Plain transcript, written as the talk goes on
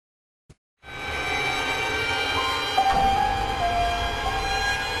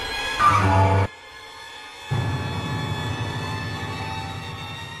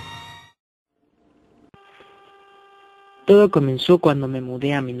Todo comenzó cuando me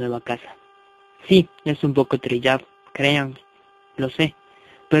mudé a mi nueva casa. Sí, es un poco trillado, créanme, lo sé,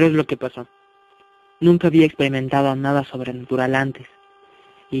 pero es lo que pasó. Nunca había experimentado nada sobrenatural antes,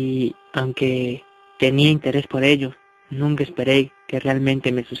 y aunque tenía interés por ello, nunca esperé que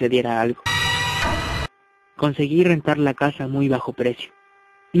realmente me sucediera algo. Conseguí rentar la casa a muy bajo precio.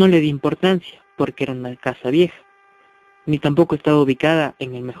 No le di importancia, porque era una casa vieja, ni tampoco estaba ubicada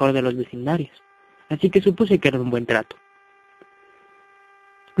en el mejor de los vecindarios, así que supuse que era un buen trato.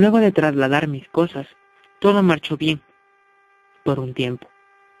 Luego de trasladar mis cosas, todo marchó bien, por un tiempo.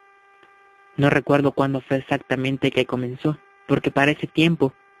 No recuerdo cuándo fue exactamente que comenzó, porque para ese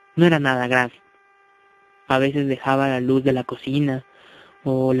tiempo no era nada grave. A veces dejaba la luz de la cocina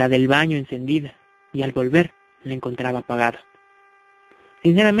o la del baño encendida, y al volver la encontraba apagada.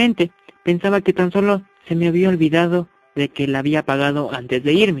 Sinceramente, pensaba que tan solo se me había olvidado de que la había apagado antes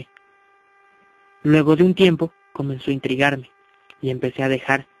de irme. Luego de un tiempo comenzó a intrigarme, y empecé a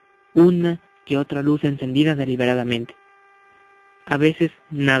dejar una que otra luz encendida deliberadamente. A veces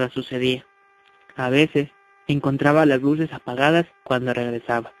nada sucedía. A veces encontraba las luces apagadas cuando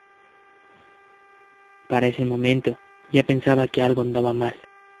regresaba. Para ese momento ya pensaba que algo andaba mal.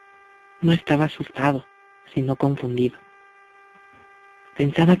 No estaba asustado, sino confundido.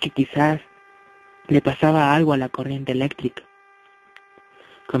 Pensaba que quizás le pasaba algo a la corriente eléctrica.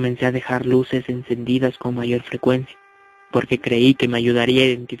 Comencé a dejar luces encendidas con mayor frecuencia, porque creí que me ayudaría a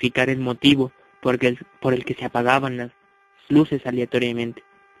identificar el motivo por el que se apagaban las luces aleatoriamente.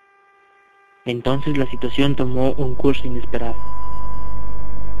 Entonces la situación tomó un curso inesperado.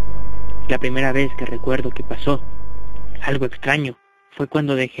 La primera vez que recuerdo que pasó algo extraño fue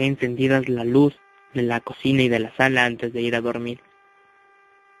cuando dejé encendidas la luz de la cocina y de la sala antes de ir a dormir.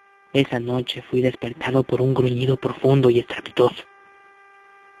 Esa noche fui despertado por un gruñido profundo y estrepitoso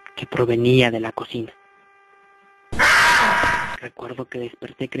que provenía de la cocina. Recuerdo que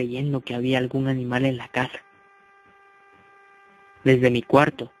desperté creyendo que había algún animal en la casa. Desde mi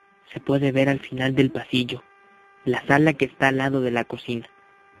cuarto se puede ver al final del pasillo la sala que está al lado de la cocina.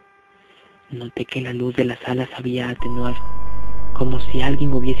 Noté que la luz de la sala se había atenuado, como si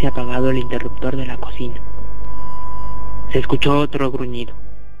alguien hubiese apagado el interruptor de la cocina. Se escuchó otro gruñido,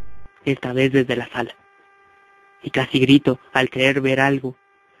 esta vez desde la sala, y casi grito al creer ver algo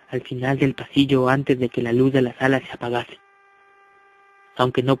al final del pasillo antes de que la luz de la sala se apagase,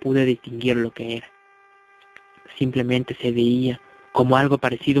 aunque no pude distinguir lo que era. Simplemente se veía como algo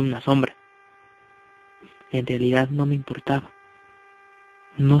parecido a una sombra. En realidad no me importaba.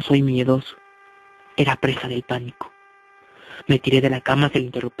 No soy miedoso. Era presa del pánico. Me tiré de la cama hacia el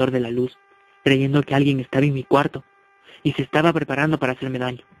interruptor de la luz, creyendo que alguien estaba en mi cuarto y se estaba preparando para hacerme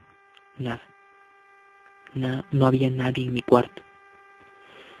daño. Nada. No había nadie en mi cuarto.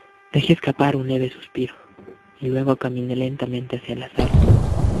 Dejé escapar un leve suspiro y luego caminé lentamente hacia la sala.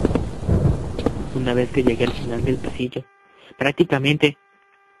 Una vez que llegué al final del pasillo, prácticamente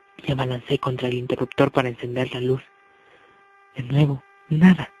me abalancé contra el interruptor para encender la luz. De nuevo,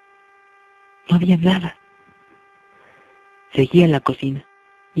 nada. No había nada. Seguí en la cocina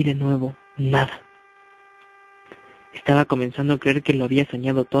y de nuevo, nada. Estaba comenzando a creer que lo había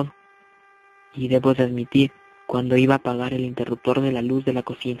soñado todo. Y debo de admitir cuando iba a apagar el interruptor de la luz de la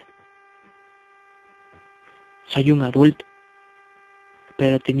cocina. Soy un adulto,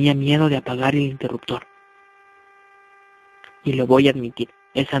 pero tenía miedo de apagar el interruptor. Y lo voy a admitir,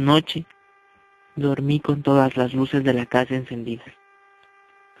 esa noche dormí con todas las luces de la casa encendidas.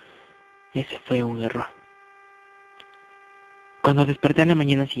 Ese fue un error. Cuando desperté a la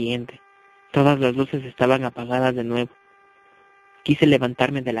mañana siguiente, todas las luces estaban apagadas de nuevo. Quise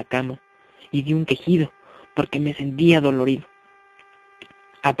levantarme de la cama y di un quejido porque me sentía dolorido.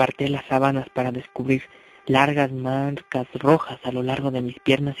 Aparté las sábanas para descubrir largas marcas rojas a lo largo de mis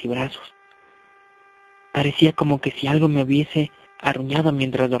piernas y brazos. Parecía como que si algo me hubiese arruñado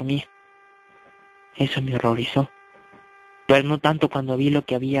mientras dormía. Eso me horrorizó, pero no tanto cuando vi lo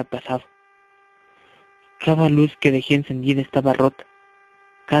que había pasado. Cada luz que dejé encendida estaba rota.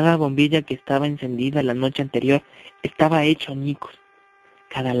 Cada bombilla que estaba encendida la noche anterior estaba hecha añicos.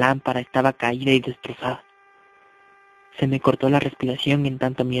 Cada lámpara estaba caída y destrozada. Se me cortó la respiración en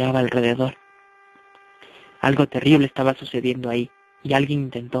tanto miraba alrededor. Algo terrible estaba sucediendo ahí, y alguien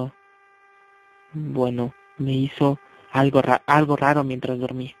intentó... me hizo algo raro mientras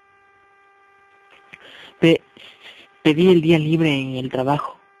dormía. Pedí el día libre en el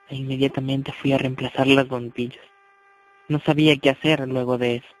trabajo, e inmediatamente fui a reemplazar las bombillas. No sabía qué hacer luego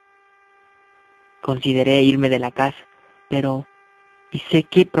de eso. Consideré irme de la casa, pero... y sé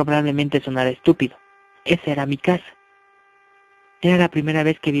que probablemente sonara estúpido. Esa era mi casa. Era la primera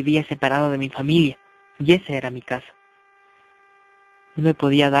vez que vivía separado de mi familia, y esa era mi casa. No me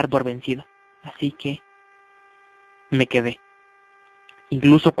podía dar por vencido, así que me quedé,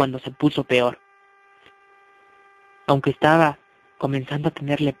 incluso cuando se puso peor. Aunque estaba comenzando a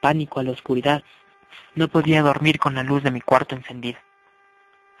tenerle pánico a la oscuridad, no podía dormir con la luz de mi cuarto encendida.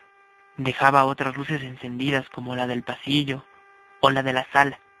 Dejaba otras luces encendidas como la del pasillo o la de la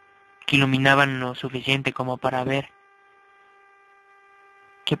sala, que iluminaban lo suficiente como para ver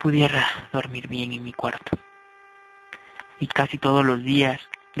que pudiera dormir bien en mi cuarto. Y casi todos los días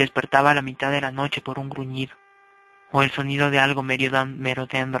despertaba a la mitad de la noche por un gruñido o el sonido de algo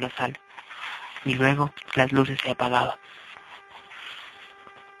merodeando la sala, y luego las luces se apagaban.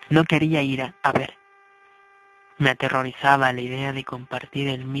 No quería ir a ver. Me aterrorizaba la idea de compartir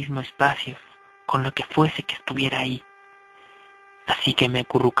el mismo espacio con lo que fuese que estuviera ahí. Así que me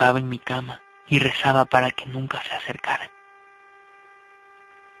acurrucaba en mi cama y rezaba para que nunca se acercara.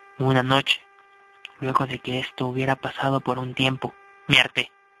 Una noche, luego de que esto hubiera pasado por un tiempo, me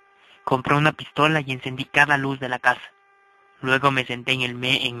harté. Compré una pistola y encendí cada luz de la casa. Luego me senté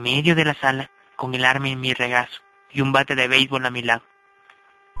en medio de la sala con el arma en mi regazo y un bate de béisbol a mi lado.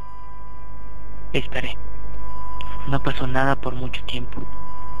 Esperé. No pasó nada por mucho tiempo,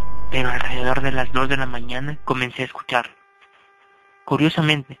 pero alrededor de las 2 de la mañana comencé a escucharlo.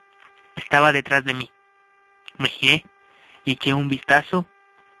 Curiosamente, estaba detrás de mí. Me giré y eché un vistazo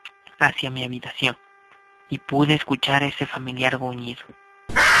hacia mi habitación y pude escuchar ese familiar gruñido.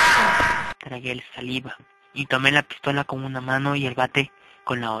 Tragué el saliva y tomé la pistola con una mano y el bate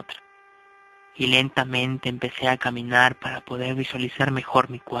con la otra. Y lentamente empecé a caminar para poder visualizar mejor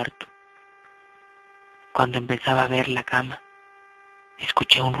mi cuarto. Cuando empezaba a ver la cama,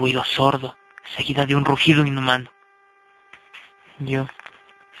 escuché un ruido sordo, seguido de un rugido inhumano. Yo,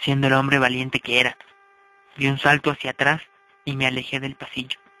 siendo el hombre valiente que era, di un salto hacia atrás y me alejé del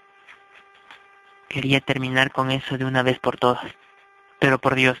pasillo. Quería terminar con eso de una vez por todas, pero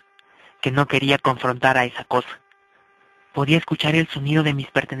por Dios, que no quería confrontar a esa cosa. Podía escuchar el sonido de mis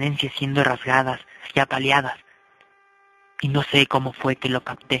pertenencias siendo rasgadas y apaleadas, y no sé cómo fue que lo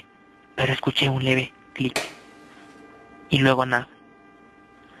capté, pero escuché un leve clic, y luego nada.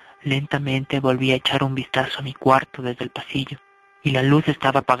 Lentamente volví a echar un vistazo a mi cuarto desde el pasillo, y la luz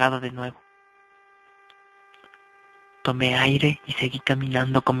estaba apagada de nuevo. Tomé aire y seguí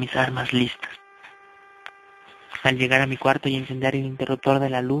caminando con mis armas listas. Al llegar a mi cuarto y encender el interruptor de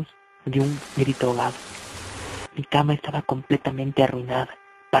la luz, di un grito ahogado. Mi cama estaba completamente arruinada,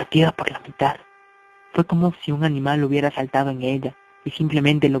 partida por la mitad. Fue como si un animal hubiera saltado en ella y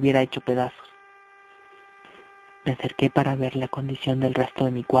simplemente lo hubiera hecho pedazos. Me acerqué para ver la condición del resto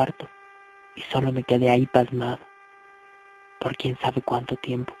de mi cuarto y solo me quedé ahí pasmado, por quién sabe cuánto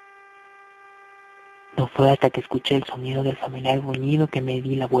tiempo. No fue hasta que escuché el sonido del familiar gruñido que me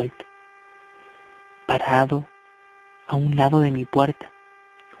di la vuelta. Parado a un lado de mi puerta,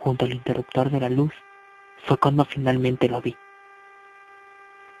 junto al interruptor de la luz, fue cuando finalmente lo vi.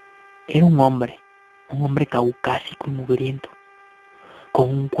 Era un hombre caucásico y mugriento, con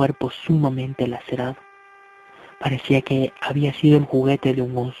un cuerpo sumamente lacerado. Parecía que había sido el juguete de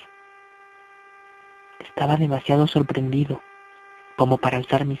un oso. Estaba demasiado sorprendido como para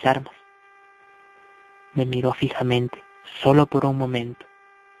alzar mis armas. Me miró fijamente, solo por un momento,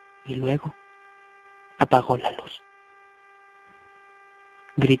 y luego apagó la luz.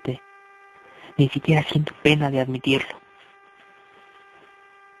 Grité. Ni siquiera siento pena de admitirlo.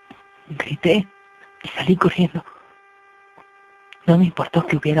 Grité y salí corriendo. No me importó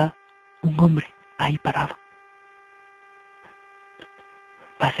que hubiera un hombre ahí parado.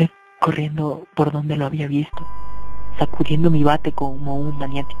 Pasé corriendo por donde lo había visto, sacudiendo mi bate como un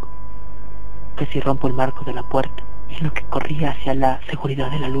maniático. Casi rompo el marco de la puerta, en lo que corría hacia la seguridad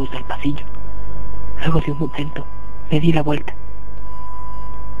de la luz del pasillo. Luego de un momento, me di la vuelta,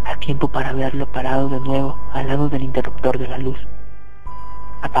 a tiempo para verlo parado de nuevo al lado del interruptor de la luz.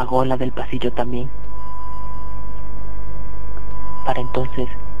 Apagó la del pasillo también. Para entonces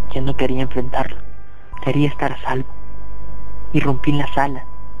ya no quería enfrentarlo, quería estar a salvo. Irrumpí en la sala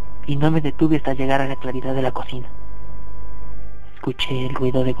y no me detuve hasta llegar a la claridad de la cocina. Escuché el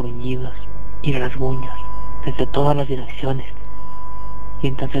ruido de gruñidos y rasguños desde todas las direcciones, y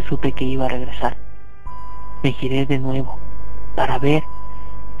entonces supe que iba a regresar. Me giré de nuevo para ver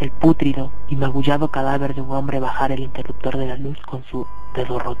el pútrido y magullado cadáver de un hombre bajar el interruptor de la luz con su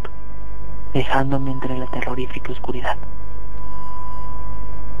dedo roto, dejándome entre la terrorífica oscuridad.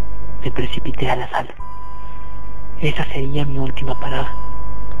 Me precipité a la sala. Esa sería mi última parada.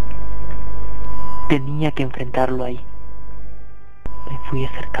 Tenía que enfrentarlo ahí. Me fui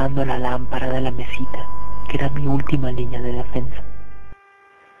acercando a la lámpara de la mesita, que era mi última línea de defensa.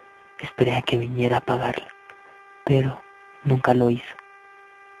 Esperé a que viniera a apagarla, pero nunca lo hizo.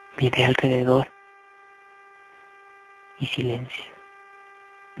 Miré alrededor y silencio.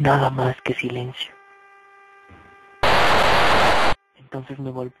 Nada más que silencio. Entonces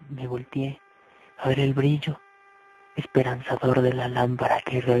me volteé a ver el brillo esperanzador de la lámpara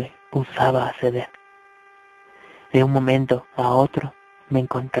que rehusaba a ceder. De un momento a otro me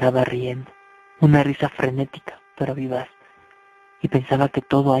encontraba riendo, una risa frenética pero vivaz, y pensaba que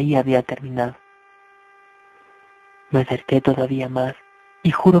todo ahí había terminado. Me acerqué todavía más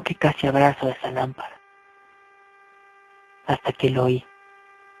y juro que casi abrazo a esa lámpara, hasta que lo oí.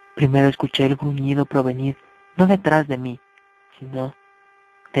 Primero escuché el gruñido provenir no detrás de mí, sino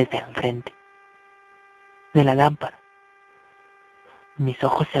desde enfrente, de la lámpara. Mis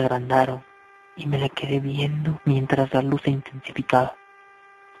ojos se agrandaron y me la quedé viendo mientras la luz se intensificaba.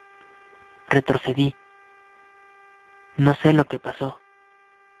 Retrocedí. No sé lo que pasó,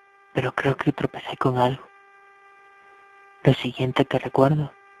 pero creo que tropecé con algo. Lo siguiente que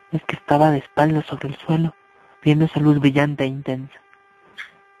recuerdo es que estaba de espaldas sobre el suelo, viendo esa luz brillante e intensa.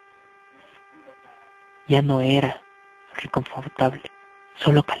 Ya no era reconfortable,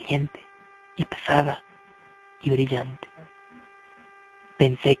 solo caliente y pesada y brillante.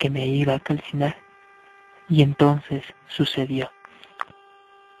 Pensé que me iba a calcinar y entonces sucedió.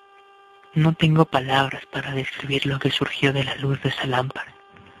 No tengo palabras para describir lo que surgió de la luz de esa lámpara.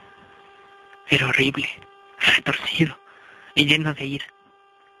 Era horrible, retorcido y lleno de ira.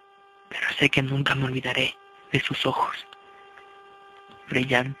 Pero sé que nunca me olvidaré de sus ojos,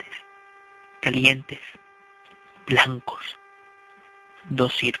 brillantes, calientes, blancos,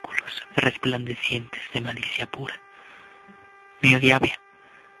 dos círculos resplandecientes de malicia pura. Me odiaba,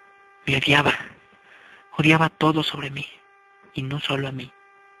 odiaba todo sobre mí, y no solo a mí,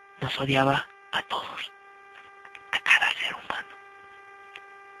 nos odiaba a todos, a cada ser humano.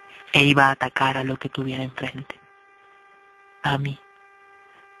 E iba a atacar a lo que tuviera enfrente, a mí.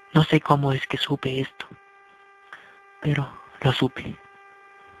 No sé cómo es que supe esto, pero lo supe.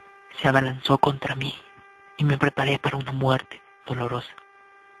 Se abalanzó contra mí y me preparé para una muerte dolorosa.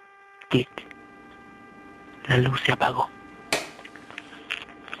 Clic. La luz se apagó.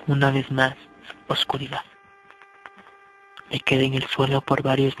 Una vez más, oscuridad. Me quedé en el suelo por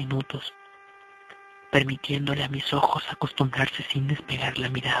varios minutos, permitiéndole a mis ojos acostumbrarse sin despegar la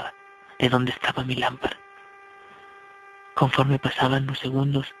mirada de donde estaba mi lámpara. Conforme pasaban los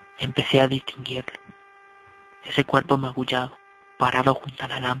segundos, empecé a distinguirlo. Ese cuerpo magullado, parado junto a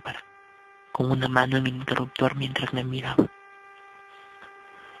la lámpara, con una mano en el interruptor mientras me miraba.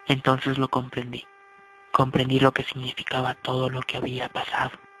 Entonces lo comprendí. Comprendí lo que significaba todo lo que había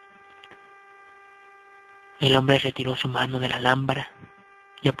pasado. El hombre retiró su mano de la lámpara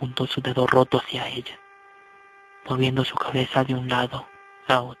y apuntó su dedo roto hacia ella, moviendo su cabeza de un lado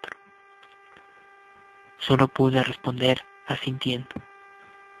a otro. Solo pude responder asintiendo.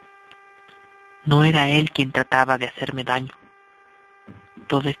 No era él quien trataba de hacerme daño.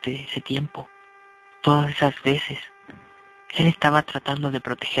 Todo ese tiempo, todas esas veces, él estaba tratando de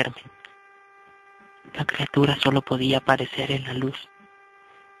protegerme. La criatura solo podía aparecer en la luz,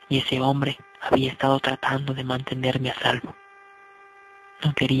 y ese hombre había estado tratando de mantenerme a salvo.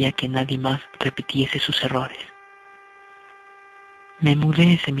 No quería que nadie más repitiese sus errores. Me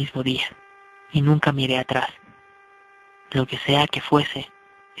mudé ese mismo día, y nunca miré atrás. Lo que sea que fuese,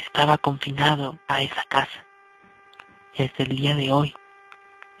 estaba confinado a esa casa. Y desde el día de hoy,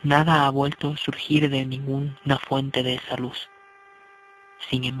 nada ha vuelto a surgir de ninguna fuente de esa luz.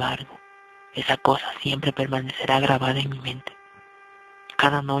 Sin embargo, esa cosa siempre permanecerá grabada en mi mente.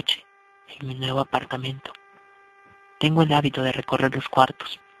 Cada noche, en mi nuevo apartamento, tengo el hábito de recorrer los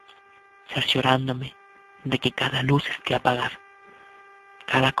cuartos, cerciorándome de que cada luz esté apagada,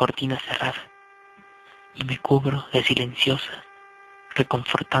 cada cortina cerrada, y me cubro de silenciosa,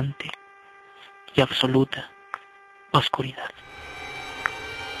 reconfortante y absoluta oscuridad.